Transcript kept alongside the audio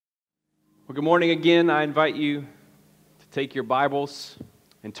Well, good morning again. I invite you to take your Bibles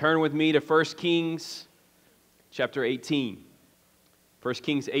and turn with me to 1 Kings chapter 18. 1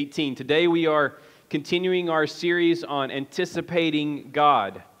 Kings 18. Today we are continuing our series on anticipating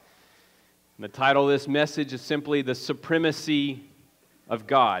God. And the title of this message is simply The Supremacy of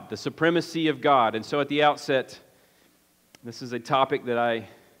God. The Supremacy of God. And so at the outset, this is a topic that I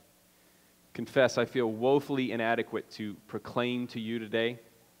confess I feel woefully inadequate to proclaim to you today.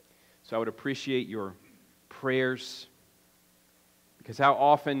 So I would appreciate your prayers, because how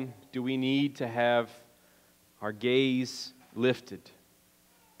often do we need to have our gaze lifted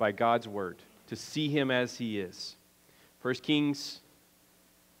by God's Word, to see Him as He is? 1 Kings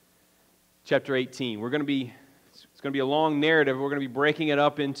chapter 18. It's going to be a long narrative. We're going to be breaking it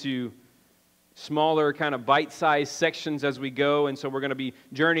up into smaller kind of bite-sized sections as we go, and so we're going to be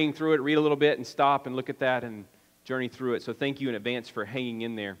journeying through it, read a little bit and stop and look at that and journey through it. So thank you in advance for hanging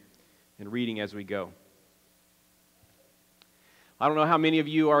in there and reading as we go. I don't know how many of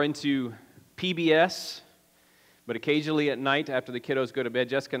you are into PBS, but occasionally at night after the kiddos go to bed,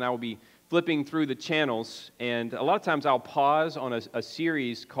 Jessica and I will be flipping through the channels, and a lot of times I'll pause on a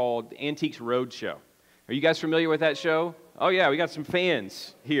series called Antiques Roadshow. Are you guys familiar with that show? Oh yeah, we got some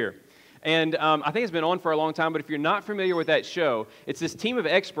fans here. And I think it's been on for a long time, but if you're not familiar with that show, it's this team of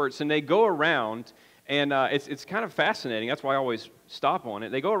experts, and they go around, and it's kind of fascinating. That's why I always stop on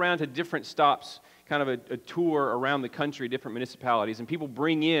it. They go around to different stops, kind of a tour around the country, different municipalities, and people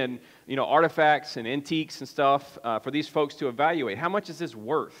bring in, artifacts and antiques and stuff for these folks to evaluate. How much is this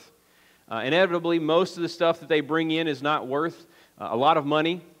worth? Inevitably, most of the stuff that they bring in is not worth a lot of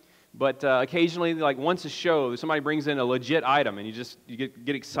money, but occasionally, like once a show, somebody brings in a legit item, and you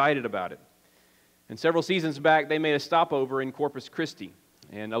get excited about it. And several seasons back, they made a stopover in Corpus Christi.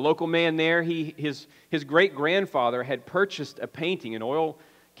 And a local man there, his great-grandfather had purchased a painting, an oil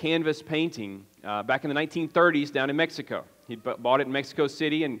canvas painting, back in the 1930s down in Mexico. He bought it in Mexico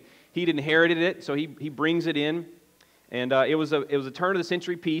City, and he'd inherited it, so he brings it in. And it was a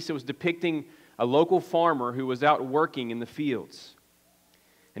turn-of-the-century piece. It was depicting a local farmer who was out working in the fields.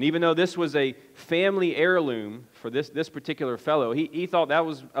 And even though this was a family heirloom for this particular fellow, he thought that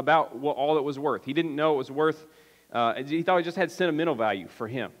was about all it was worth. He didn't know it was worth. He thought it just had sentimental value for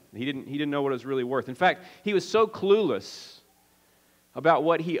him. He didn't know what it was really worth. In fact, he was so clueless about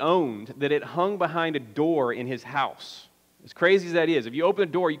what he owned that it hung behind a door in his house. As crazy as that is, if you open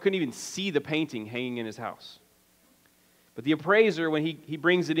the door, you couldn't even see the painting hanging in his house. But the appraiser, when he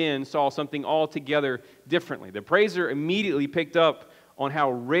brings it in, saw something altogether differently. The appraiser immediately picked up on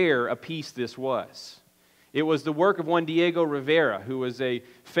how rare a piece this was. It was the work of one Diego Rivera, who was a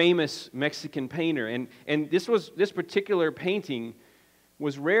famous Mexican painter. And this particular painting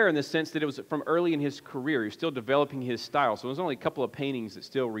was rare in the sense that it was from early in his career. He was still developing his style. So there was only a couple of paintings that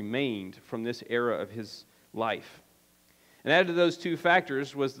still remained from this era of his life. And added to those two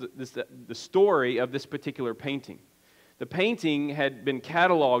factors was the story of this particular painting. The painting had been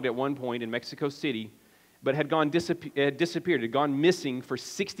cataloged at one point in Mexico City, but had disappeared, had gone missing for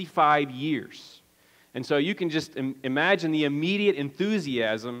 65 years. And so you can just imagine the immediate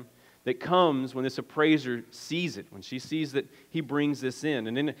enthusiasm that comes when this appraiser sees it, when she sees that he brings this in.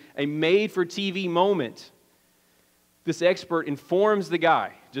 And in a made-for-TV moment, this expert informs the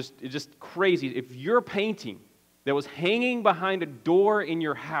guy, just crazy, if your painting that was hanging behind a door in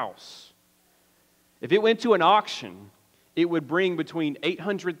your house, if it went to an auction, it would bring between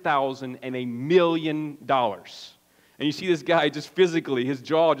 $800,000 and $1 million. And you see this guy just physically, his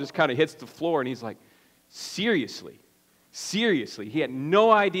jaw just kind of hits the floor, and he's like, Seriously? He had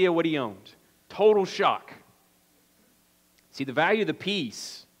no idea what he owned. Total shock. See, the value of the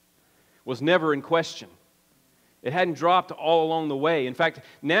piece was never in question. It hadn't dropped all along the way. In fact,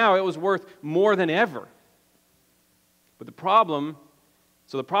 now it was worth more than ever. But the problem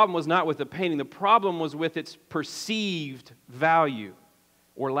was not with the painting. The problem was with its perceived value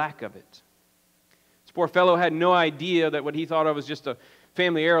or lack of it. This poor fellow had no idea that what he thought of was just a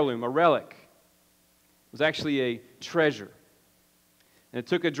family heirloom, a relic, was actually a treasure. And it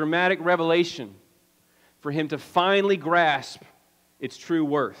took a dramatic revelation for him to finally grasp its true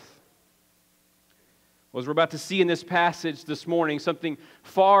worth. Well, as we're about to see in this passage this morning, something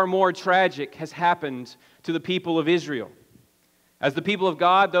far more tragic has happened to the people of Israel. As the people of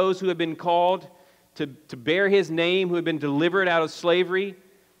God, those who have been called to bear His name, who have been delivered out of slavery,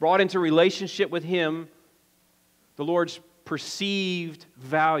 brought into relationship with Him, the Lord's perceived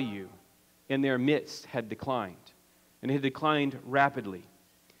value in their midst had declined, and it had declined rapidly.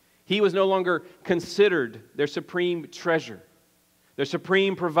 He was no longer considered their supreme treasure, their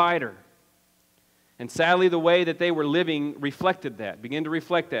supreme provider. And sadly, the way that they were living reflected that, began to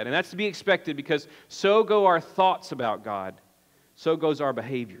reflect that. And that's to be expected because so go our thoughts about God, so goes our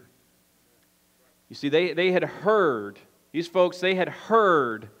behavior. You see, they had heard, these folks, they had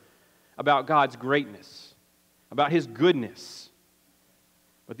heard about God's greatness, about His goodness.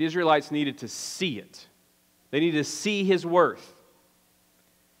 But the Israelites needed to see it. They needed to see His worth.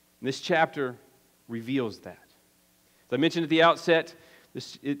 And this chapter reveals that. As I mentioned at the outset,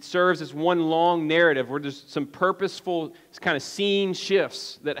 it serves as one long narrative where there's some purposeful kind of scene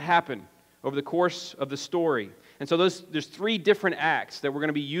shifts that happen over the course of the story. And so there's three different acts that we're going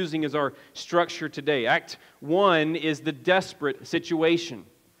to be using as our structure today. Act 1 is the desperate situation.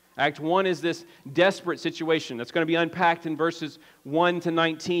 Act 1 is this desperate situation that's going to be unpacked in verses 1 to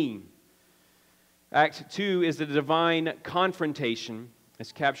 19. Act 2 is the divine confrontation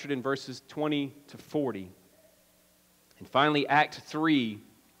as captured in verses 20 to 40. And finally, Act 3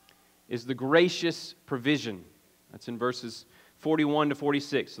 is the gracious provision. That's in verses 41 to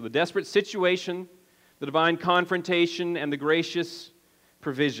 46. So the desperate situation, the divine confrontation, and the gracious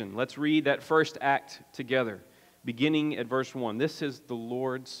provision. Let's read that first act together, beginning at verse 1. This is the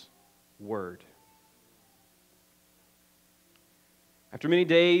Lord's word. After many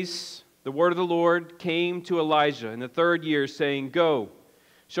days, the word of the Lord came to Elijah in the 3rd year, saying, "Go,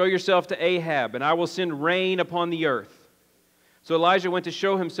 show yourself to Ahab, and I will send rain upon the earth." So Elijah went to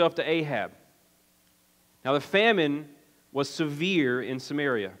show himself to Ahab. Now the famine was severe in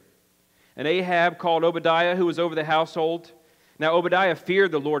Samaria. And Ahab called Obadiah, who was over the household. Now Obadiah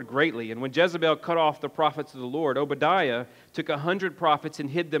feared the Lord greatly, and when Jezebel cut off the prophets of the Lord, Obadiah took 100 prophets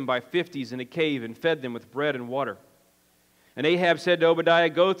and hid them by 50s in a cave and fed them with bread and water. And Ahab said to Obadiah,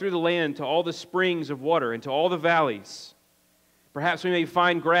 "Go through the land to all the springs of water and to all the valleys. Perhaps we may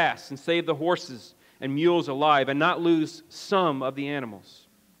find grass and save the horses and mules alive, and not lose some of the animals."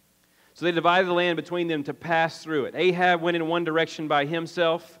 So they divided the land between them to pass through it. Ahab went in one direction by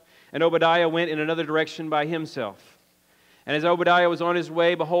himself, and Obadiah went in another direction by himself. And as Obadiah was on his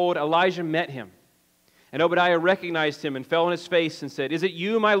way, behold, Elijah met him. And Obadiah recognized him and fell on his face and said, "Is it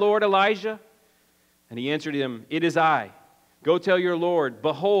you, my lord Elijah?" And he answered him, "It is I. Go tell your Lord,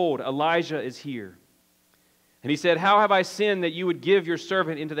 behold, Elijah is here." And he said, "How have I sinned that you would give your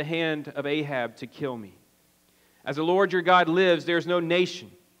servant into the hand of Ahab to kill me? As the Lord your God lives, there is no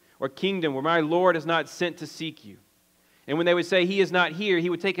nation or kingdom where my Lord is not sent to seek you." And when they would say, "He is not here,"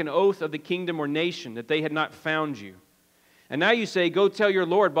 he would take an oath of the kingdom or nation that they had not found you. And now you say, "Go tell your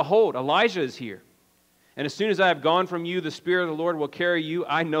Lord, behold, Elijah is here. And as soon as I have gone from you, the Spirit of the Lord will carry you,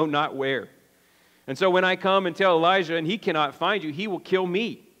 I know not where. And so when I come and tell Elijah, and he cannot find you, he will kill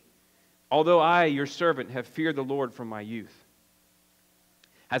me. Although I, your servant, have feared the Lord from my youth.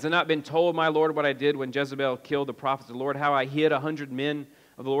 Has it not been told, my Lord, what I did when Jezebel killed the prophets of the Lord, how I hid 100 men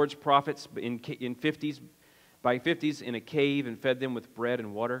of the Lord's prophets by 50s in a cave and fed them with bread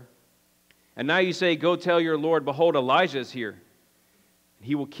and water? And now you say, "Go tell your Lord, behold, Elijah is here, and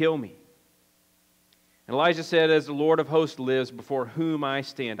he will kill me." And Elijah said, "As the Lord of hosts lives, before whom I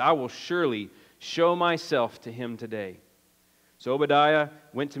stand, I will surely show myself to him today." So Obadiah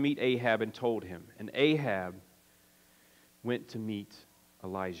went to meet Ahab and told him, and Ahab went to meet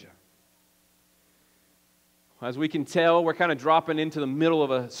Elijah. As we can tell, we're kind of dropping into the middle of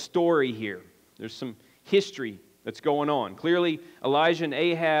a story here. There's some history that's going on. Clearly, Elijah and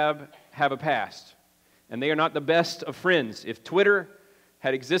Ahab have a past, and they are not the best of friends. If Twitter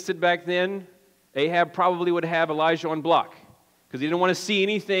had existed back then, Ahab probably would have Elijah on block because he didn't want to see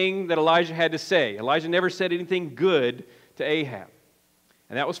anything that Elijah had to say. Elijah never said anything good to Ahab.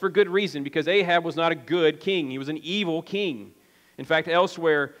 And that was for good reason, because Ahab was not a good king. He was an evil king. In fact,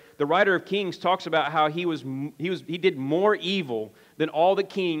 elsewhere, the writer of Kings talks about how he did more evil than all the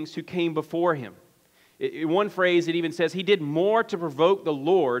kings who came before him. In one phrase, it even says he did more to provoke the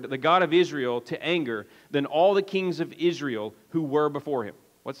Lord, the God of Israel, to anger than all the kings of Israel who were before him.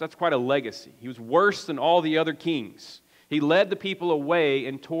 That's quite a legacy. He was worse than all the other kings. He led the people away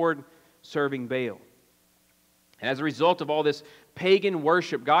and toward serving Baal. And as a result of all this pagan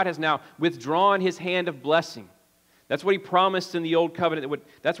worship, God has now withdrawn his hand of blessing. That's what he promised in the Old Covenant.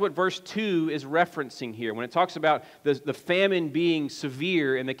 That's what verse 2 is referencing here when it talks about the famine being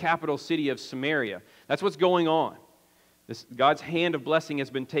severe in the capital city of Samaria. That's what's going on. God's hand of blessing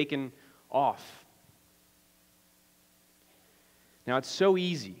has been taken off. Now, it's so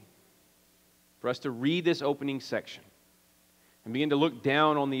easy for us to read this opening section and begin to look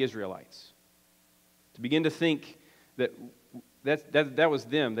down on the Israelites, to begin to think that was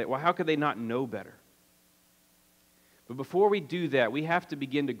them, that, well, how could they not know better? But before we do that, we have to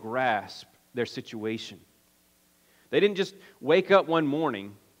begin to grasp their situation. They didn't just wake up one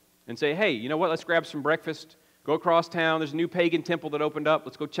morning and say, hey, you know what, let's grab some breakfast, go across town, there's a new pagan temple that opened up,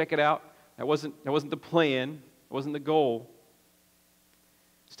 let's go check it out. That wasn't the plan, it wasn't the goal.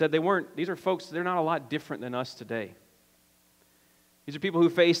 Instead, these are folks, they're not a lot different than us today. These are people who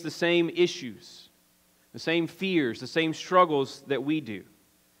face the same issues, the same fears, the same struggles that we do.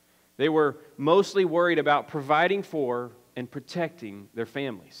 They were mostly worried about providing for and protecting their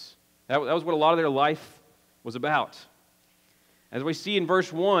families. That was what a lot of their life was about. As we see in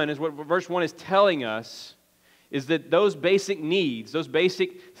verse 1, is what verse 1 is telling us, is that those basic needs, those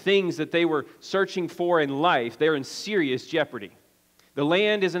basic things that they were searching for in life, they're in serious jeopardy. The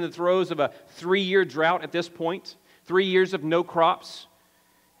land is in the throes of a 3-year drought at this point, 3 years of no crops,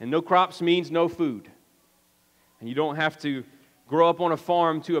 and no crops means no food. And you don't have to grow up on a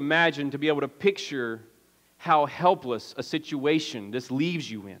farm to imagine, to be able to picture how helpless a situation this leaves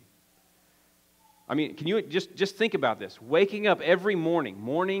you in. I mean, can you just think about this? Waking up every morning,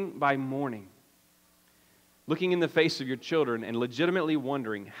 morning by morning, looking in the face of your children and legitimately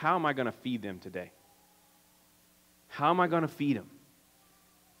wondering, how am I going to feed them today? How am I going to feed them?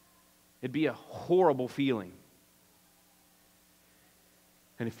 It'd be a horrible feeling.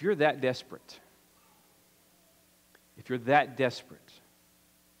 And if you're that desperate,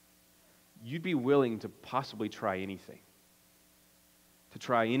 you'd be willing to possibly try anything.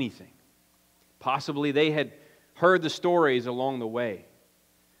 Possibly they had heard the stories along the way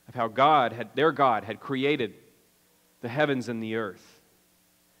of how their God had created the heavens and the earth,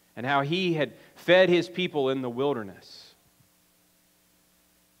 and how He had fed His people in the wilderness.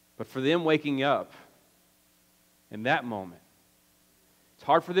 But for them waking up in that moment, it's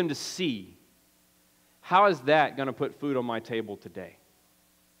hard for them to see, how is that going to put food on my table today?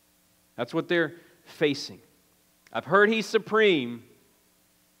 That's what they're facing. I've heard He's supreme,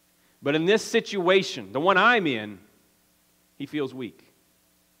 but in this situation, the one I'm in, He feels weak.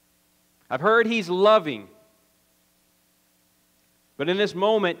 I've heard He's loving, but in this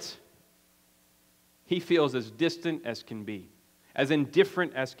moment, He feels as distant as can be, as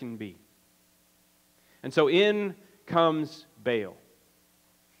indifferent as can be. And so in comes Baal.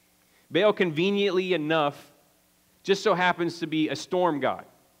 Baal, conveniently enough, just so happens to be a storm god.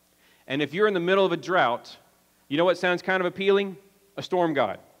 And if you're in the middle of a drought, you know what sounds kind of appealing? A storm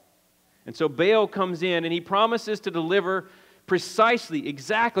god. And so Baal comes in and he promises to deliver precisely,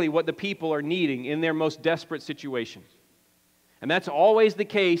 exactly what the people are needing in their most desperate situations. And that's always the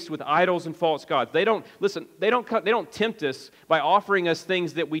case with idols and false gods. They don't tempt us by offering us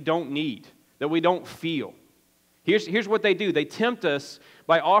things that we don't need, that we don't feel. Here's what they do. They tempt us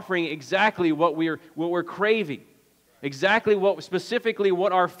by offering exactly what we're craving, specifically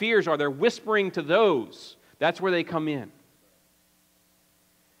what our fears are. They're whispering to those. That's where they come in.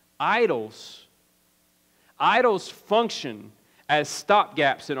 Idols function as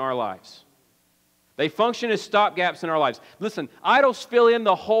stopgaps in our lives. They function as stopgaps in our lives. Listen, idols fill in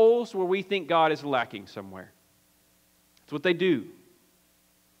the holes where we think God is lacking somewhere. That's what they do.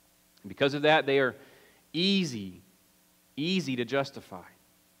 And because of that, they are easy to justify.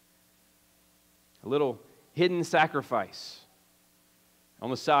 A little hidden sacrifice on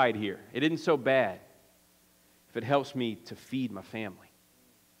the side here. It isn't so bad if it helps me to feed my family.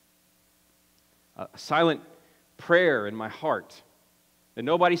 A silent prayer in my heart that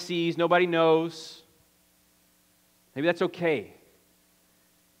nobody sees, nobody knows. Maybe that's okay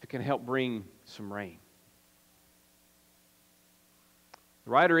if it can help bring some rain.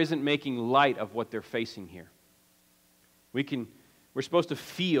 The writer isn't making light of what they're facing here. We're supposed to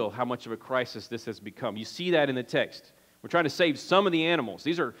feel how much of a crisis this has become. You see that in the text. We're trying to save some of the animals.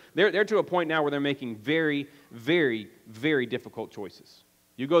 They're to a point now where they're making very, very, very difficult choices.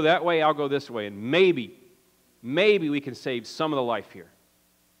 You go that way, I'll go this way, and maybe we can save some of the life here.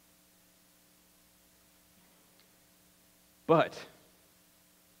 But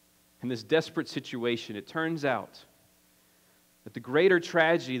in this desperate situation, it turns out that the greater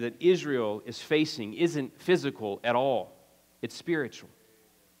tragedy that Israel is facing isn't physical at all. It's spiritual.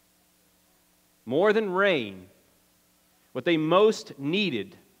 More than rain, what they most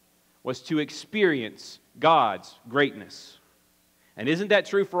needed was to experience God's greatness. And isn't that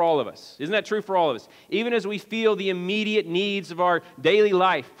true for all of us? Isn't that true for all of us? Even as we feel the immediate needs of our daily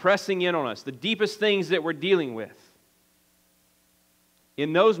life pressing in on us, the deepest things that we're dealing with,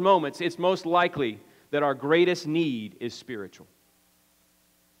 in those moments, it's most likely that our greatest need is spiritual.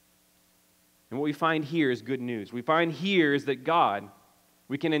 And what we find here is good news. We find here is that God,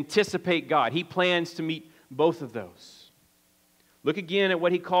 we can anticipate God. He plans to meet both of those. Look again at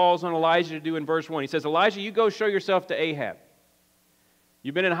what He calls on Elijah to do in verse 1. He says, Elijah, you go show yourself to Ahab.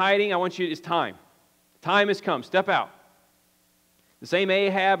 You've been in hiding. It's time. Time has come. Step out. The same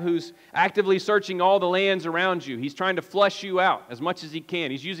Ahab who's actively searching all the lands around you. He's trying to flush you out as much as he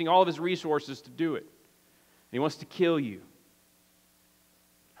can. He's using all of his resources to do it. And he wants to kill you.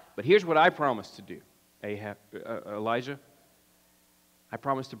 But here's what I promise to do, Elijah. I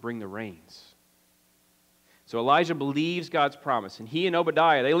promise to bring the rains. So Elijah believes God's promise. And he and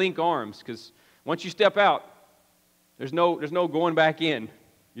Obadiah, they link arms because once you step out, there's no going back in.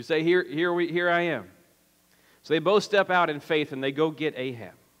 You say, here I am. So they both step out in faith and they go get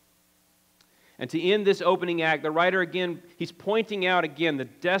Ahab. And to end this opening act, the writer again, he's pointing out again the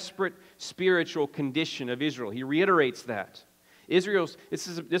desperate spiritual condition of Israel. He reiterates that. This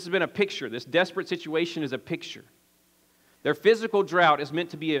has been a picture. This desperate situation is a picture. Their physical drought is meant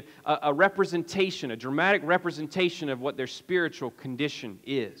to be a representation, a dramatic representation of what their spiritual condition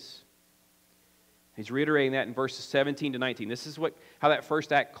is. He's reiterating that in verses 17 to 19. This is how that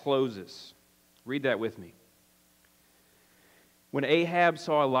first act closes. Read that with me. When Ahab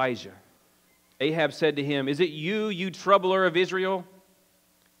saw Elijah, Ahab said to him, "Is it you, you troubler of Israel?"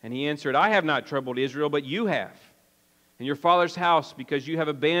 And he answered, "I have not troubled Israel, but you have, and your father's house, because you have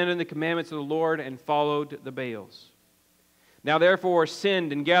abandoned the commandments of the Lord and followed the Baals. Now therefore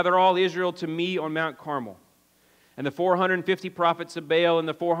send and gather all Israel to me on Mount Carmel, and the 450 prophets of Baal and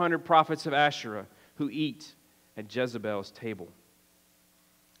the 400 prophets of Asherah who eat at Jezebel's table."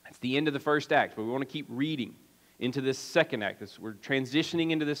 That's the end of the first act, but we want to keep reading into this second act. We're transitioning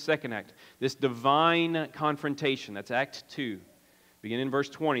into this second act, this divine confrontation. That's Act 2. Beginning in verse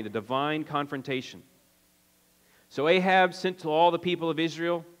 20, the divine confrontation. So Ahab sent to all the people of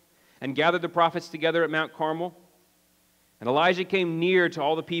Israel and gathered the prophets together at Mount Carmel. And Elijah came near to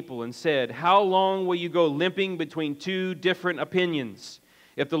all the people and said, "How long will you go limping between two different opinions?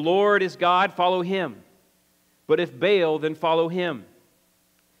 If the Lord is God, follow him. But if Baal, then follow him."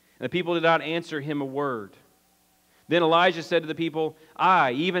 And the people did not answer him a word. Then Elijah said to the people,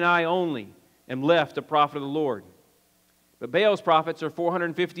 "I, even I only, am left a prophet of the Lord. But Baal's prophets are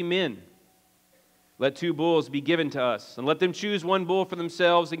 450 men. Let 2 bulls be given to us, and let them choose 1 bull for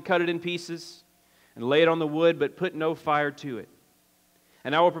themselves and cut it in pieces, and lay it on the wood, but put no fire to it.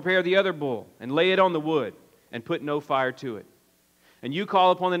 And I will prepare the other bull, and lay it on the wood, and put no fire to it. And you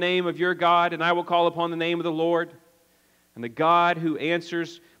call upon the name of your God, and I will call upon the name of the Lord. And the God who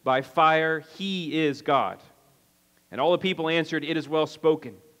answers by fire, he is God." And all the people answered, "It is well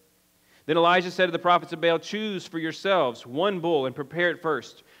spoken." Then Elijah said to the prophets of Baal, "Choose for yourselves 1 bull and prepare it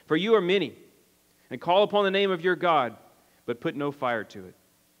first, for you are many. And call upon the name of your God, but put no fire to it."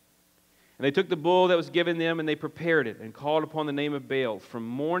 And they took the bull that was given them, and they prepared it, and called upon the name of Baal from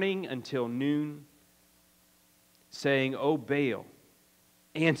morning until noon, saying, "O Baal,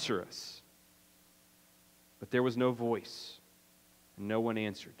 answer us." But there was no voice, and no one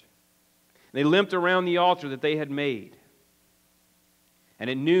answered. They limped around the altar that they had made. And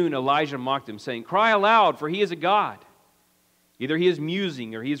at noon Elijah mocked them, saying, "Cry aloud, for he is a god. Either he is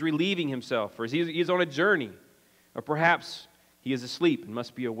musing, or he is relieving himself, or he is on a journey, or perhaps he is asleep and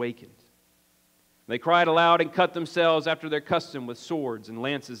must be awakened." They cried aloud and cut themselves after their custom with swords and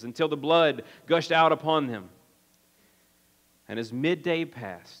lances until the blood gushed out upon them. And as midday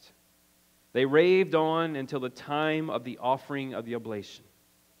passed, they raved on until the time of the offering of the oblation.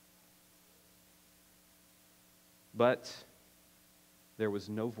 But there was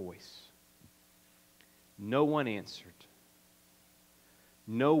no voice. No one answered.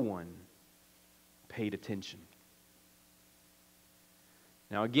 No one paid attention.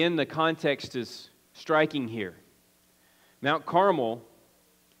 Now again, the context is striking here. Mount Carmel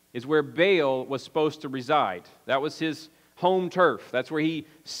is where Baal was supposed to reside. That was his home turf. That's where he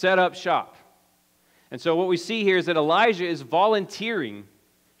set up shop. And so what we see here is that Elijah is volunteering.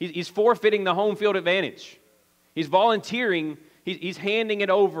 He's forfeiting the home field advantage. He's volunteering. He's handing it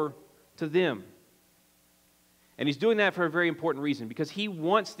over to them. And he's doing that for a very important reason, because he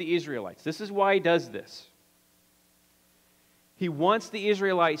wants the Israelites. This is why he does this. He wants the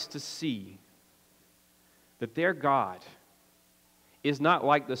Israelites to see that their God is not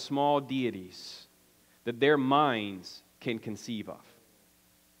like the small deities that their minds can conceive of.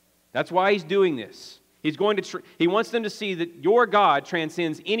 That's why he's doing this. He wants them to see that your God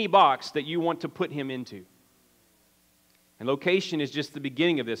transcends any box that you want to put him into. And location is just the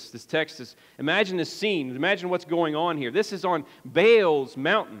beginning of this. This text is, imagine this scene. Imagine what's going on here. This is on Baal's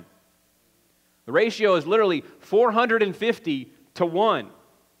mountain. The ratio is literally 450 to 1.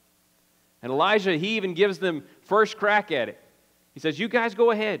 And Elijah, he even gives them first crack at it. He says, "You guys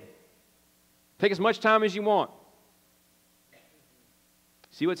go ahead. Take as much time as you want."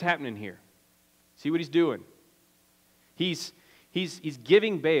 See what's happening here. See what he's doing. He's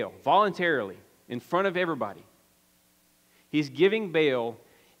giving Baal voluntarily in front of everybody. He's giving Baal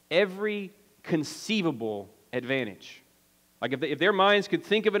every conceivable advantage. Like if their minds could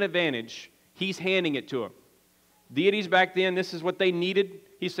think of an advantage, he's handing it to them. Deities back then, this is what they needed.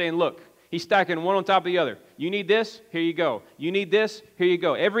 He's saying, look, he's stacking one on top of the other. You need this? Here you go. You need this? Here you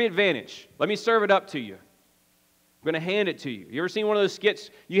go. Every advantage. Let me serve it up to you. I'm going to hand it to you. You ever seen one of those skits?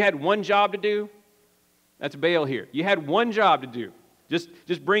 You had one job to do? That's Baal here. You had one job to do.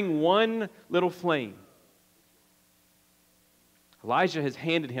 Just bring one little flame. Elijah has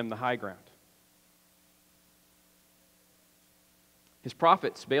handed him the high ground. His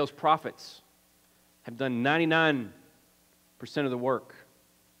prophets, Baal's prophets, have done 99% of the work.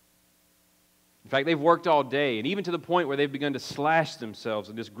 In fact, they've worked all day, and even to the point where they've begun to slash themselves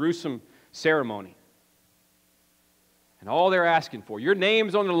in this gruesome ceremony. And all they're asking for, your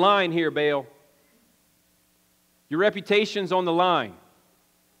name's on the line here, Baal. Your reputation's on the line.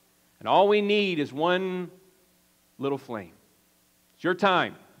 And all we need is one little flame. It's your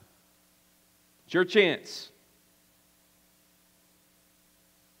time. It's your chance.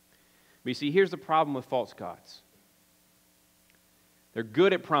 But you see, here's the problem with false gods. They're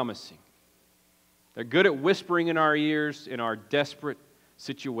good at promising. They're good at whispering in our ears in our desperate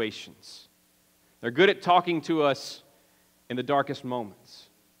situations. They're good at talking to us in the darkest moments.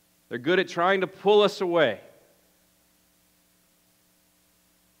 They're good at trying to pull us away.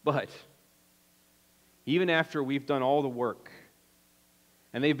 But even after we've done all the work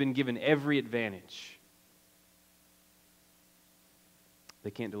and they've been given every advantage, they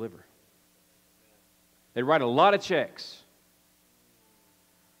can't deliver. They write a lot of checks.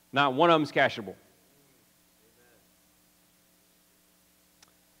 Not one of them's cashable.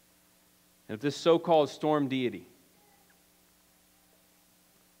 And if this so-called storm deity,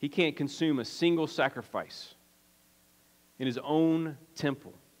 he can't consume a single sacrifice in his own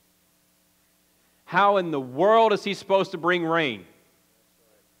temple, how in the world is he supposed to bring rain?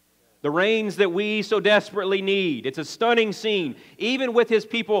 The rains that we so desperately need. It's a stunning scene. Even with his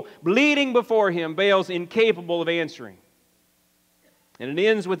people bleeding before him, Baal's incapable of answering. And it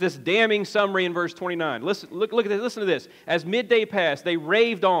ends with this damning summary in verse 29. Listen to this. As midday passed, they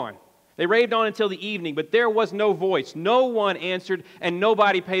raved on. They raved on until the evening, but there was no voice. No one answered, and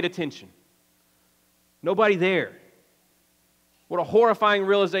nobody paid attention. Nobody there. What a horrifying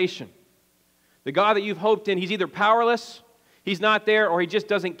realization. The God that you've hoped in, he's either powerless, he's not there, or he just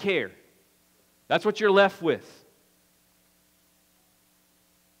doesn't care. That's what you're left with.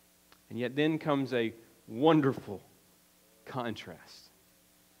 And yet then comes a wonderful contrast.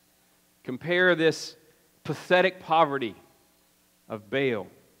 Compare this pathetic poverty of Baal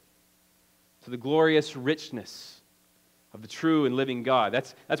to the glorious richness of the true and living God.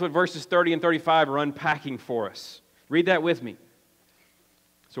 That's what verses 30 and 35 are unpacking for us. Read that with me.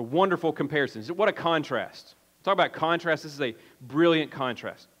 It's a wonderful comparison. What a contrast. Talk about contrast. This is a brilliant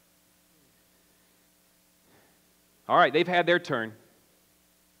contrast. All right, they've had their turn.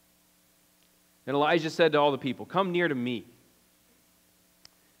 And Elijah said to all the people, come near to me.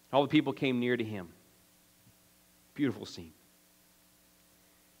 All the people came near to him. Beautiful scene.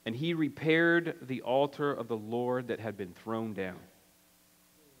 And he repaired the altar of the Lord that had been thrown down.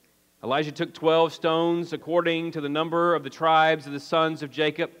 Elijah took 12 stones according to the number of the tribes of the sons of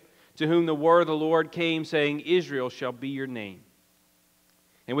Jacob, to whom the word of the Lord came, saying, Israel shall be your name.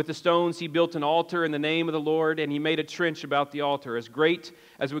 And with the stones he built an altar in the name of the Lord, and he made a trench about the altar, as great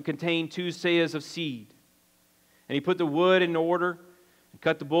as would contain 2 seahs of seed. And he put the wood in order, and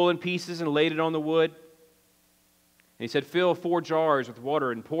cut the bull in pieces, and laid it on the wood. And he said, fill 4 jars with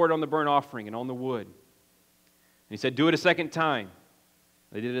water, and pour it on the burnt offering and on the wood. And he said, do it a second time.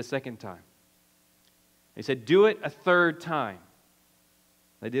 They did it a second time. He said, do it a third time.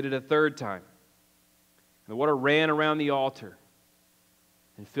 They did it a third time. And the water ran around the altar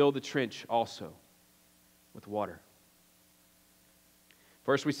and filled the trench also with water.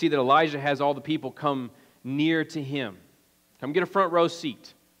 First, we see that Elijah has all the people come near to him. Come get a front row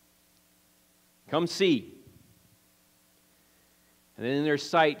seat. Come see. And then in their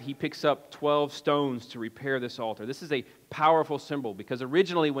sight, he picks up 12 stones to repair this altar. This is a powerful symbol because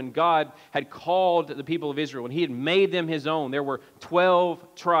originally when God had called the people of Israel, when he had made them his own, there were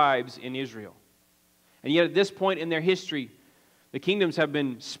 12 tribes in Israel. And yet at this point in their history, the kingdoms have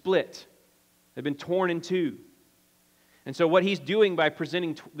been split. They've been torn in two. And so what he's doing by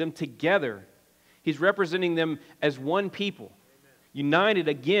presenting them together, he's representing them as one people, united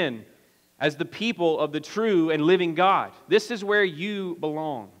again as the people of the true and living God. This is where you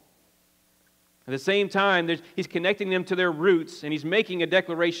belong. At the same time, he's connecting them to their roots, and he's making a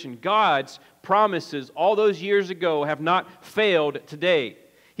declaration. God's promises all those years ago have not failed today.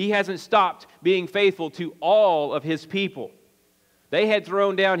 He hasn't stopped being faithful to all of his people. They had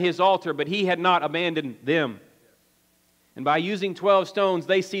thrown down his altar, but he had not abandoned them. And by using 12 stones,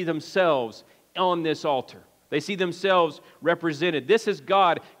 they see themselves on this altar. They see themselves represented. This is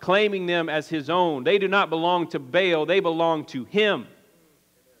God claiming them as his own. They do not belong to Baal, they belong to him.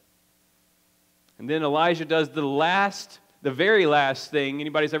 And then Elijah does the very last thing.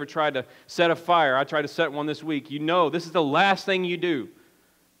 Anybody's ever tried to set a fire? I tried to set one this week. You know this is the last thing you do.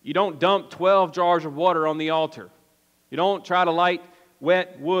 You don't dump 12 jars of water on the altar. You don't try to light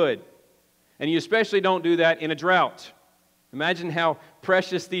wet wood. And you especially don't do that in a drought. Imagine how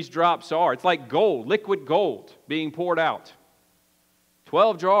precious these drops are. It's like gold, liquid gold being poured out.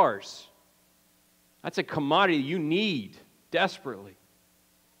 12 jars. That's a commodity you need desperately.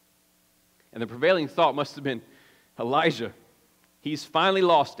 And the prevailing thought must have been, Elijah, he's finally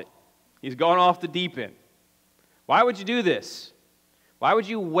lost it. He's gone off the deep end. Why would you do this? Why would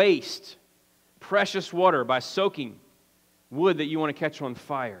you waste precious water by soaking wood that you want to catch on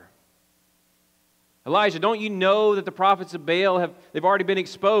fire? Elijah, don't you know that the prophets of Baal they've already been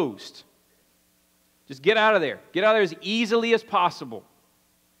exposed? Just get out of there. Get out of there as easily as possible.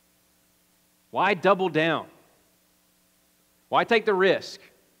 Why double down? Why take the risk?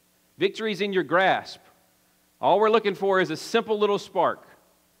 Victory's in your grasp. All we're looking for is a simple little spark.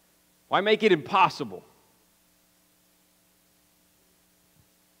 Why make it impossible?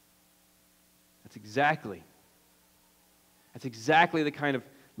 That's exactly the kind of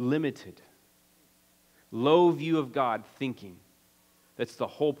limited, low view of God thinking that's the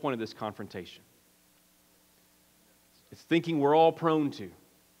whole point of this confrontation. It's thinking we're all prone to.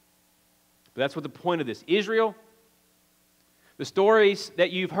 But that's what the point of this. Israel, the stories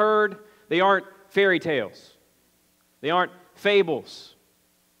that you've heard, they aren't fairy tales. They aren't fables.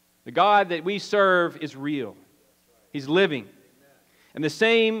 The God that we serve is real. He's living. And the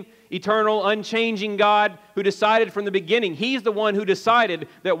same eternal, unchanging God who decided from the beginning, He's the one who decided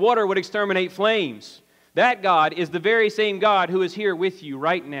that water would exterminate flames. That God is the very same God who is here with you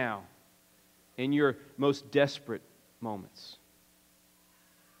right now in your most desperate moments.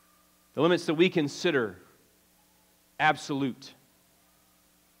 The limits that we consider absolute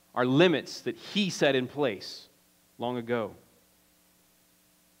are limits that He set in place long ago.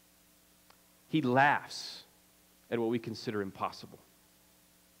 He laughs at what we consider impossible.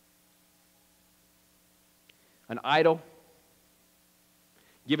 An idol,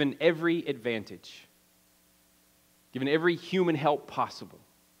 given every advantage, given every human help possible,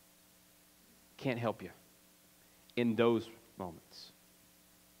 can't help you in those moments.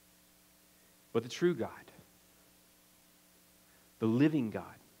 But the true God, the living God,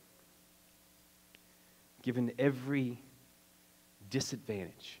 given every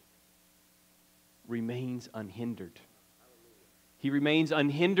disadvantage, remains unhindered. He remains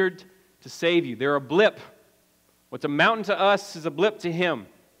unhindered to save you. They're a blip. What's a mountain to us is a blip to Him.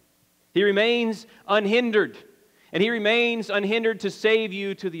 He remains unhindered, and He remains unhindered to save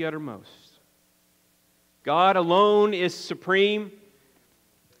you to the uttermost. God alone is supreme,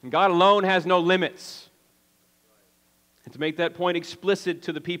 and God alone has no limits. And to make that point explicit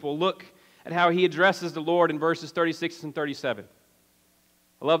to the people, look at how He addresses the Lord in verses 36 and 37.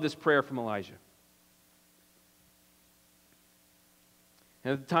 I love this prayer from Elijah.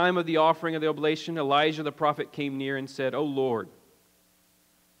 And at the time of the offering of the oblation, Elijah the prophet came near and said, O Lord,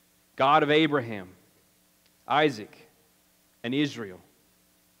 God of Abraham, Isaac, and Israel,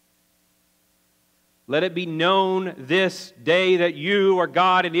 let it be known this day that you are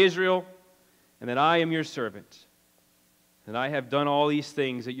God in Israel, and that I am your servant, and I have done all these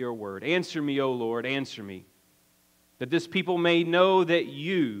things at your word. Answer me, O Lord, answer me, that this people may know that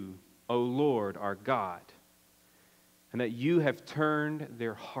you, O Lord, are God, and that you have turned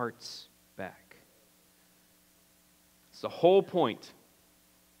their hearts back. It's the whole point.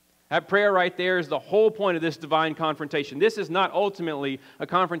 That prayer right there is the whole point of this divine confrontation. This is not ultimately a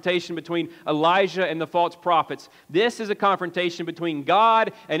confrontation between Elijah and the false prophets. This is a confrontation between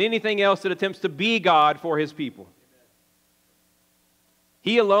God and anything else that attempts to be God for His people.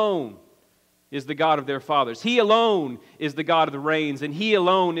 He alone is the God of their fathers. He alone is the God of the rains, and He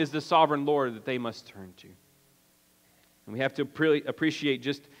alone is the sovereign Lord that they must turn to. And we have to appreciate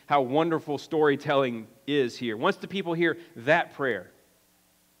just how wonderful storytelling is here. Once the people hear that prayer,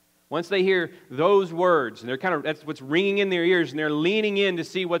 once they hear those words, and that's what's ringing in their ears, and they're leaning in to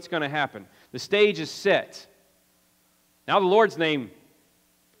see what's going to happen. The stage is set. Now the Lord's name,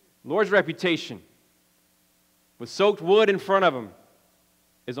 the Lord's reputation, with soaked wood in front of Him,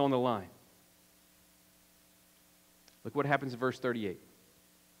 is on the line. Look what happens in verse 38.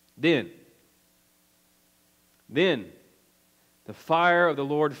 Then the fire of the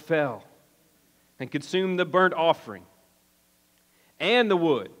Lord fell and consumed the burnt offering and the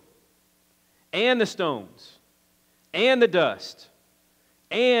wood and the stones and the dust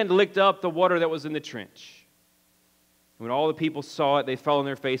and licked up the water that was in the trench. And when all the people saw it, they fell on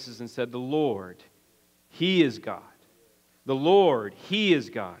their faces and said, "The Lord, He is God. The Lord, He is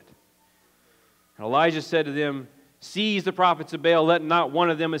God." And Elijah said to them, "Seize the prophets of Baal, let not one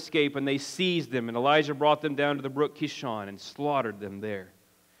of them escape." And they seized them, and Elijah brought them down to the brook Kishon and slaughtered them there.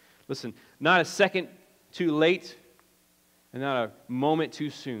 Listen, not a second too late and not a moment too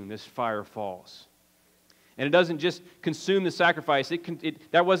soon, this fire falls. And it doesn't just consume the sacrifice.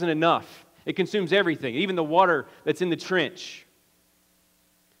 That wasn't enough. It consumes everything, even the water that's in the trench.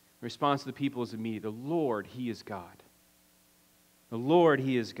 The response of the people is immediate. The Lord, He is God. The Lord,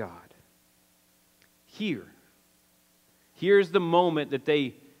 He is God. Here's the moment that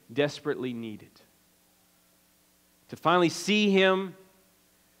they desperately needed. To finally see Him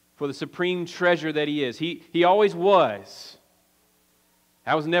for the supreme treasure that He is. He always was.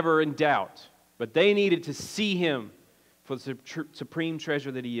 That was never in doubt. But they needed to see Him for the supreme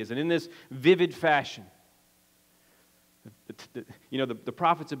treasure that He is. And in this vivid fashion, the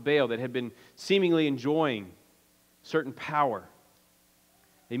prophets of Baal that had been seemingly enjoying certain power,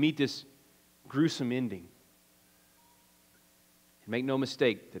 they meet this gruesome ending. And make no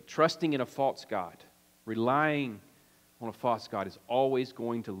mistake that trusting in a false God, relying on a false God, is always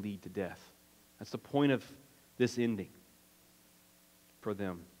going to lead to death. That's the point of this ending for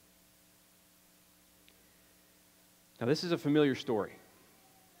them. Now, this is a familiar story.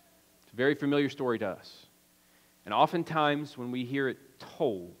 It's a very familiar story to us. And oftentimes, when we hear it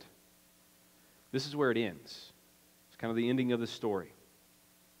told, this is where it ends. It's kind of the ending of the story.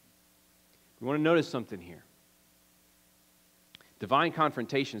 We want to notice something here. Divine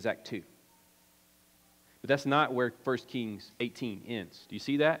confrontation is Act 2. But that's not where 1 Kings 18 ends. Do you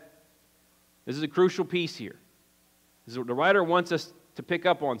see that? This is a crucial piece here. The writer wants us to pick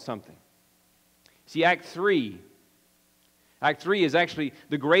up on something. See, Act 3 is actually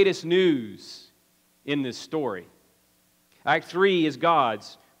the greatest news in this story. Act 3 is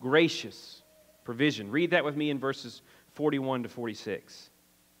God's gracious provision. Read that with me in verses 41 to 46.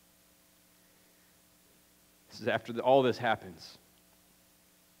 This is after all this happens.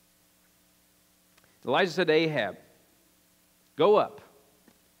 Elijah said to Ahab, "Go up,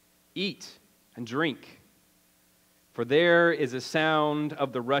 eat and drink, for there is a sound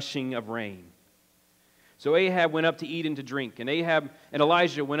of the rushing of rain." So Ahab went up to eat and to drink, and Ahab and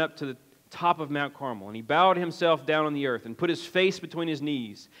Elijah went up to the top of Mount Carmel, and he bowed himself down on the earth and put his face between his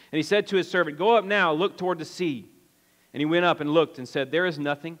knees. And he said to his servant, "Go up now, look toward the sea." And he went up and looked and said, "There is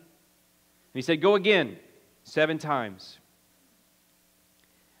nothing." And he said, "Go again 7 times.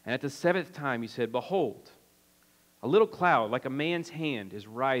 And at the 7th time he said, "Behold, a little cloud like a man's hand is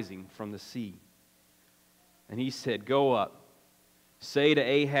rising from the sea." And he said, "Go up, say to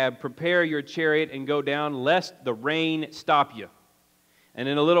Ahab, prepare your chariot and go down, lest the rain stop you." And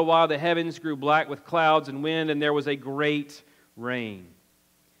in a little while the heavens grew black with clouds and wind, and there was a great rain.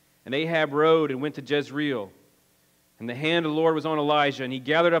 And Ahab rode and went to Jezreel. And the hand of the Lord was on Elijah, and he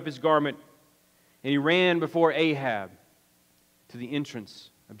gathered up his garment, and he ran before Ahab to the entrance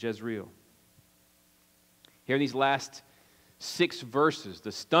of Jezreel. Here in these last 6 verses,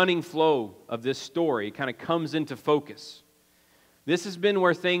 the stunning flow of this story kind of comes into focus. This has been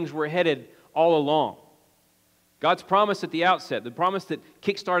where things were headed all along. God's promise at the outset, the promise that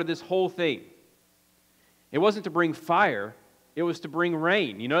kick-started this whole thing, it wasn't to bring fire, it was to bring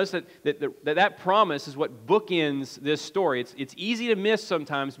rain. You notice that promise is what bookends this story. It's easy to miss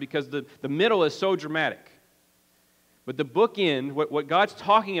sometimes because the middle is so dramatic. But the bookend, what God's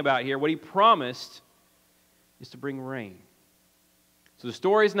talking about here, what He promised, is to bring rain. So the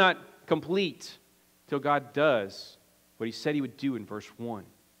story is not complete till God does what He said He would do in verse 1.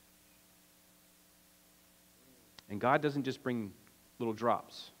 And God doesn't just bring little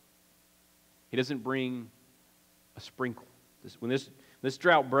drops. He doesn't bring a sprinkle. When this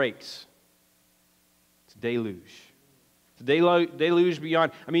drought breaks, it's a deluge. It's a deluge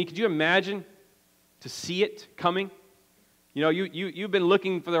beyond. I mean, could you imagine to see it coming? You know, you've been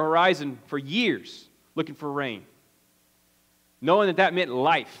looking for the horizon for years, looking for rain, knowing that meant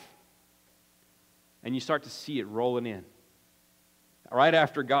life. And you start to see it rolling in right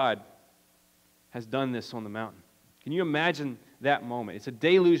after God has done this on the mountain. Can you imagine that moment? It's a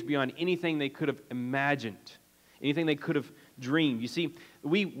deluge beyond anything they could have imagined, anything they could have dreamed. You see,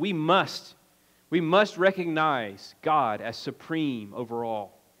 we must recognize God as supreme over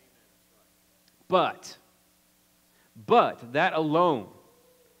all. But that alone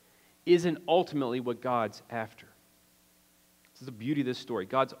isn't ultimately what God's after. This is the beauty of this story.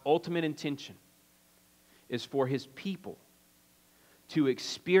 God's ultimate intention is for His people to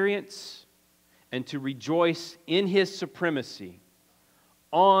experience and to rejoice in His supremacy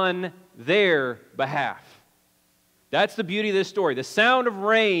on their behalf. That's the beauty of this story. The sound of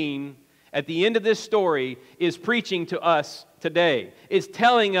rain at the end of this story is preaching to us today. It's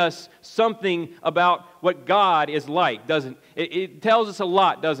telling us something about what God is like, doesn't it? It tells us a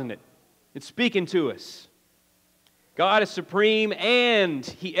lot, doesn't it? It's speaking to us. God is supreme, and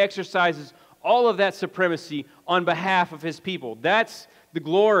He exercises all of that supremacy on behalf of His people. That's the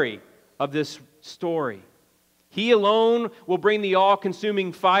glory of this story. He alone will bring the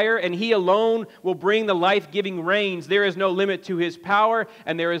all-consuming fire, and He alone will bring the life-giving rains. There is no limit to His power,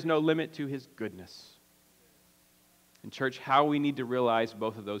 and there is no limit to His goodness. And church, how we need to realize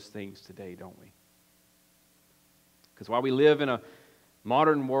both of those things today, don't we? Because while we live in a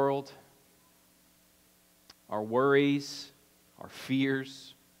modern world, our worries, our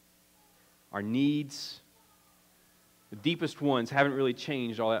fears, our needs, the deepest ones haven't really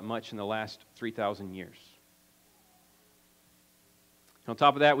changed all that much in the last 3,000 years. On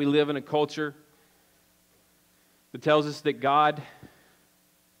top of that, we live in a culture that tells us that God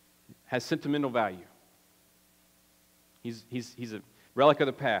has sentimental value. He's a relic of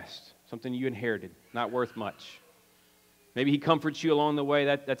the past, something you inherited, not worth much. Maybe He comforts you along the way,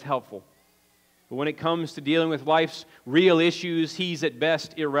 that's helpful. But when it comes to dealing with life's real issues, He's at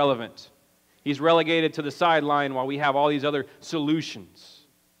best irrelevant. He's relegated to the sideline while we have all these other solutions,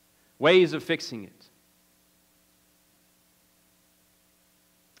 ways of fixing it.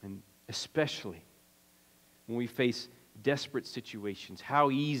 And especially when we face desperate situations, how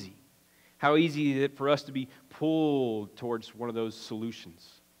easy is it for us to be pulled towards one of those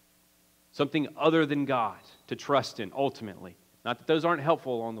solutions? Something other than God to trust in ultimately. Not that those aren't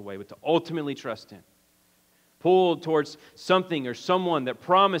helpful along the way, but to ultimately trust in. Pulled towards something or someone that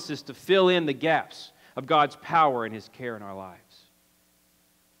promises to fill in the gaps of God's power and His care in our lives.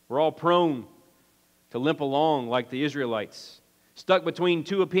 We're all prone to limp along like the Israelites, stuck between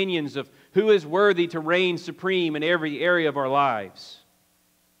two opinions of who is worthy to reign supreme in every area of our lives.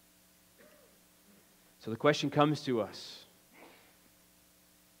 So the question comes to us.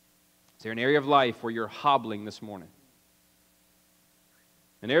 Is there an area of life where you're hobbling this morning?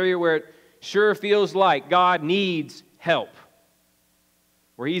 An area where it sure feels like God needs help.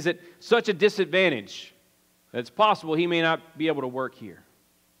 Where He's at such a disadvantage that it's possible He may not be able to work here.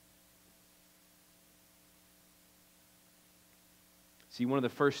 See, one of the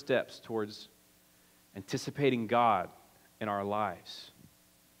first steps towards anticipating God in our lives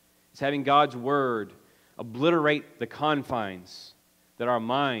is having God's Word obliterate the confines that our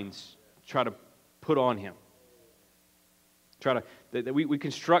minds try to put on Him. We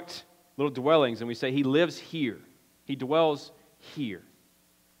construct little dwellings and we say He lives here. He dwells here.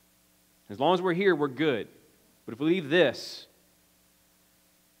 As long as we're here, we're good. But if we leave this,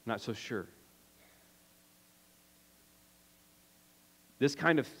 I'm not so sure. This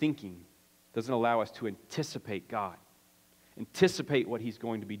kind of thinking doesn't allow us to anticipate God, anticipate what He's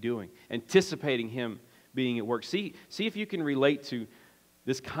going to be doing, anticipating Him being at work. See if you can relate to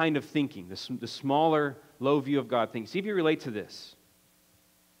this kind of thinking, the smaller, low view of God thinking. See if you relate to this.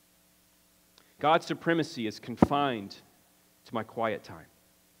 God's supremacy is confined to my quiet time.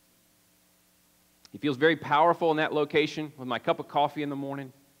 He feels very powerful in that location with my cup of coffee in the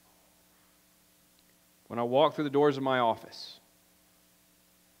morning. When I walk through the doors of my office.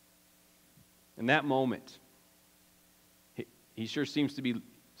 In that moment, He sure seems to be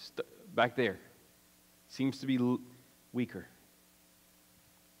back there. Seems to be weaker.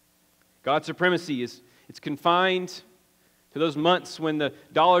 God's supremacy it's confined to those months when the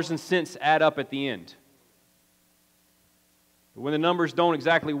dollars and cents add up at the end. But when the numbers don't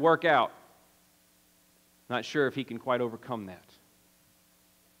exactly work out, not sure if He can quite overcome that.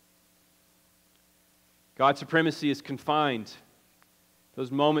 God's supremacy is confined to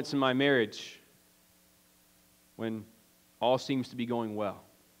those moments in my marriage when all seems to be going well.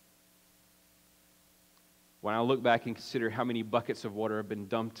 When I look back and consider how many buckets of water have been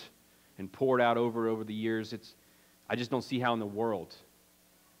dumped and poured out over the years, I just don't see how in the world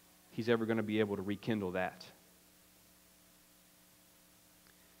He's ever going to be able to rekindle that.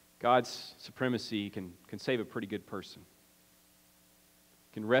 God's supremacy can save a pretty good person.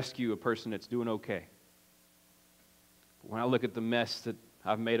 Can rescue a person that's doing okay. But when I look at the mess that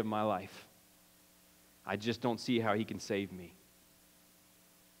I've made of my life, I just don't see how He can save me.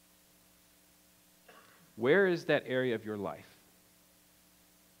 Where is that area of your life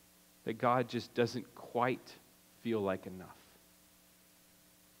that God just doesn't quite feel like enough?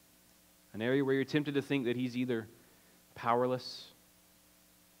 An area where you're tempted to think that He's either powerless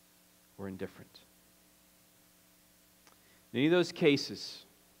or indifferent. In any of those cases,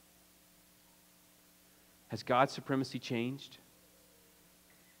 has God's supremacy changed?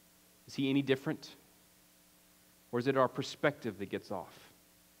 Is He any different? Or is it our perspective that gets off?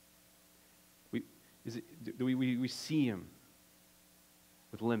 Do we see Him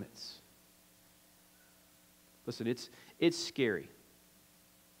with limits? Listen, it's scary.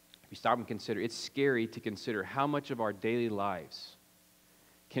 If you stop and consider, it's scary to consider how much of our daily lives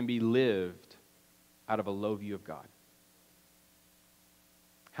can be lived out of a low view of God.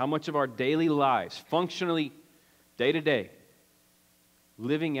 How much of our daily lives, functionally, day to day,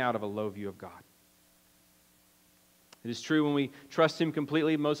 living out of a low view of God. It is true when we trust Him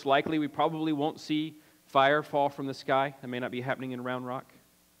completely, most likely we probably won't see fire fall from the sky. That may not be happening in Round Rock.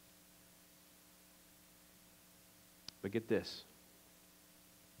 But get this.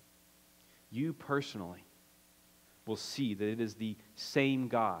 You personally will see that it is the same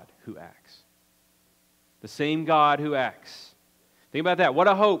God who acts. The same God who acts. Think about that. What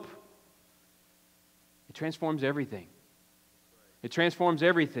a hope. It transforms everything. It transforms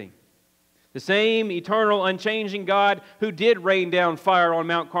everything. The same eternal, unchanging God who did rain down fire on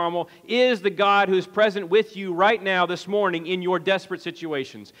Mount Carmel is the God who is present with you right now this morning in your desperate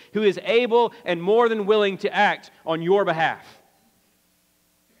situations, who is able and more than willing to act on your behalf.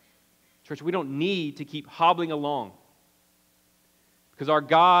 Church, we don't need to keep hobbling along because our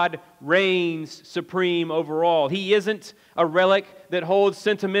God reigns supreme over all. He isn't a relic that holds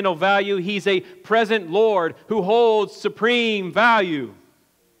sentimental value. He's a present Lord who holds supreme value.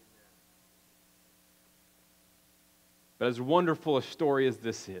 But as wonderful a story as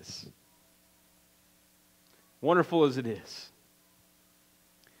this is, wonderful as it is,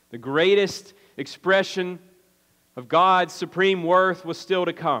 the greatest expression of God's supreme worth was still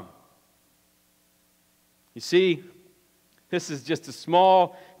to come. You see, this is just a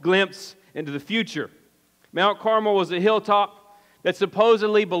small glimpse into the future. Mount Carmel was a hilltop that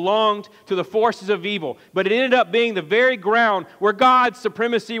supposedly belonged to the forces of evil, but it ended up being the very ground where God's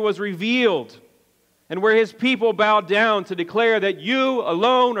supremacy was revealed and where His people bowed down to declare that you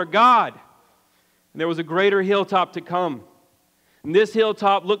alone are God. And there was a greater hilltop to come. And this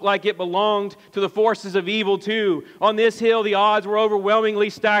hilltop looked like it belonged to the forces of evil too. On this hill, the odds were overwhelmingly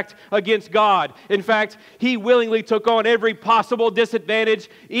stacked against God. In fact, He willingly took on every possible disadvantage,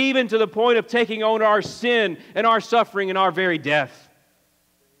 even to the point of taking on our sin and our suffering and our very death.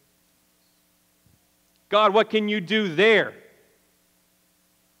 God, what can you do there?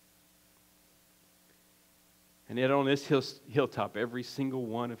 And yet on this hilltop, every single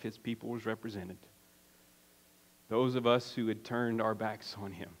one of His people was represented. Those of us who had turned our backs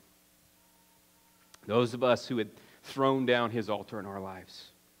on Him. Those of us who had thrown down His altar in our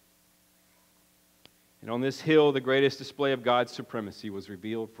lives. And on this hill, the greatest display of God's supremacy was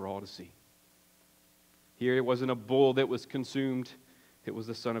revealed for all to see. Here it wasn't a bull that was consumed. It was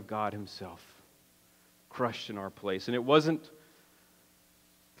the Son of God Himself, crushed in our place. And it wasn't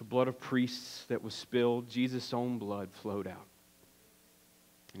the blood of priests that was spilled. Jesus' own blood flowed out.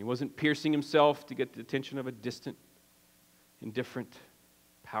 And He wasn't piercing Himself to get the attention of a distant, indifferent,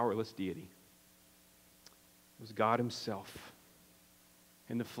 powerless deity. It was God Himself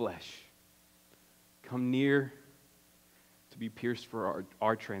in the flesh, come near to be pierced for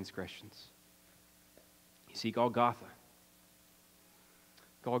our transgressions. You see, Golgotha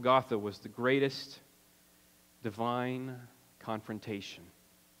was the greatest divine confrontation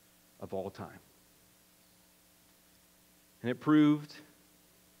of all time. And it proved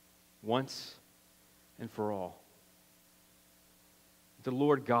once and for all the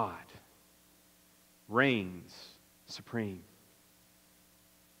Lord God reigns supreme.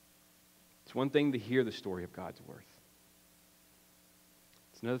 It's one thing to hear the story of God's worth.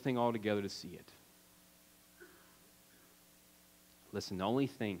 It's another thing altogether to see it. Listen, the only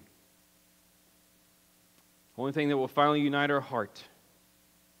thing that will finally unite our heart,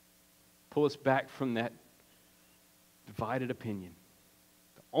 pull us back from that divided opinion,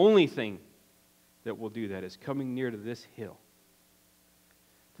 the only thing that will do that is coming near to this hill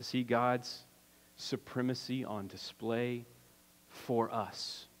to see God's supremacy on display for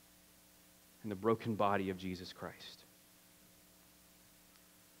us in the broken body of Jesus Christ.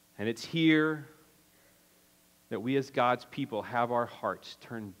 And it's here that we as God's people have our hearts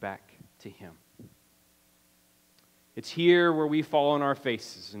turned back to Him. It's here where we fall on our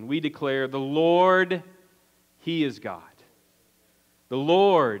faces and we declare, the Lord, He is God. The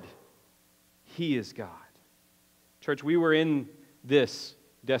Lord, He is God. Church, we were in this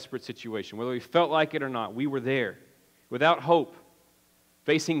desperate situation. Whether we felt like it or not, we were there, without hope,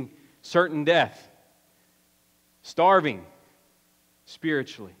 facing certain death, starving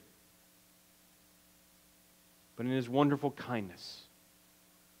spiritually. But in His wonderful kindness,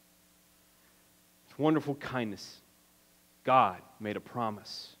 God made a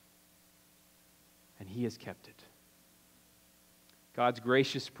promise, and He has kept it. God's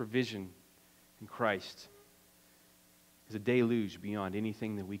gracious provision in Christ is a deluge beyond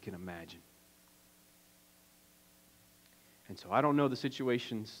anything that we can imagine. And so I don't know the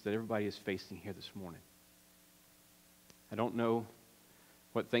situations that everybody is facing here this morning. I don't know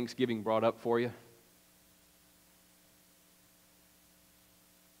what Thanksgiving brought up for you.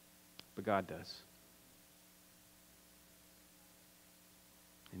 But God does.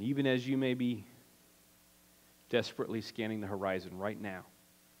 And even as you may be desperately scanning the horizon right now,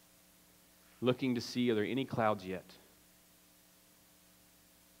 looking to see, are there any clouds yet?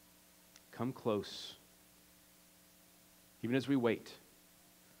 Come close. Even as we wait,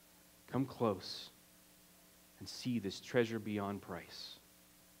 come close and see this treasure beyond price.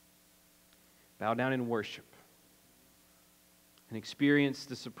 Bow down in worship and experience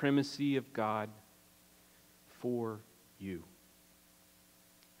the supremacy of God for you.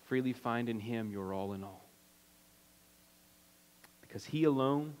 Freely find in Him your all in all. Because He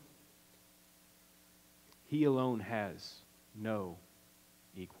alone has no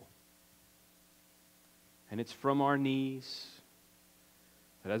equal. And it's from our knees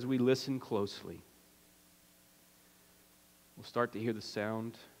that as we listen closely, we'll start to hear the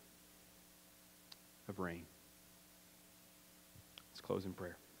sound of rain. Let's close in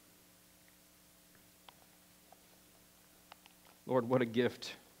prayer. Lord, what a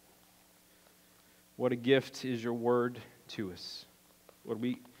gift. What a gift is your word to us. Lord,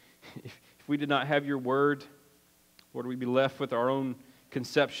 if we did not have your word, Lord, we'd be left with our own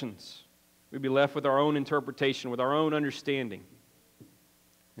conceptions. We'd be left with our own interpretation, with our own understanding.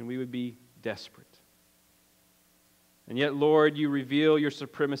 And we would be desperate. And yet, Lord, you reveal your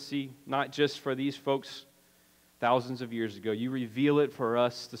supremacy, not just for these folks thousands of years ago. You reveal it for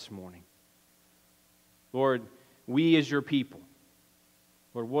us this morning. Lord, we as your people,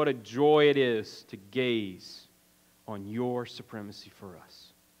 Lord, what a joy it is to gaze on your supremacy for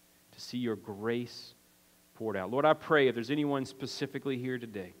us, to see your grace poured out. Lord, I pray if there's anyone specifically here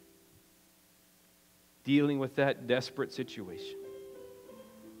today dealing with that desperate situation,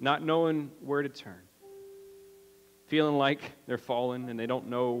 not knowing where to turn, feeling like they're fallen and they don't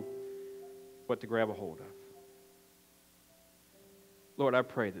know what to grab a hold of. Lord, I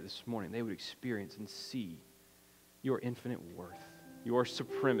pray that this morning they would experience and see your infinite worth, your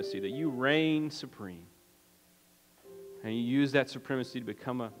supremacy, that you reign supreme. And you use that supremacy to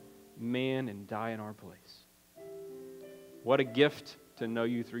become a man and die in our place. What a gift to know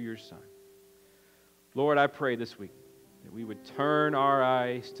you through your Son. Lord, I pray this week that we would turn our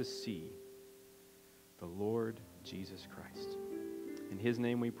eyes to see the Lord Jesus Christ. In His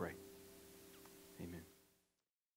name we pray.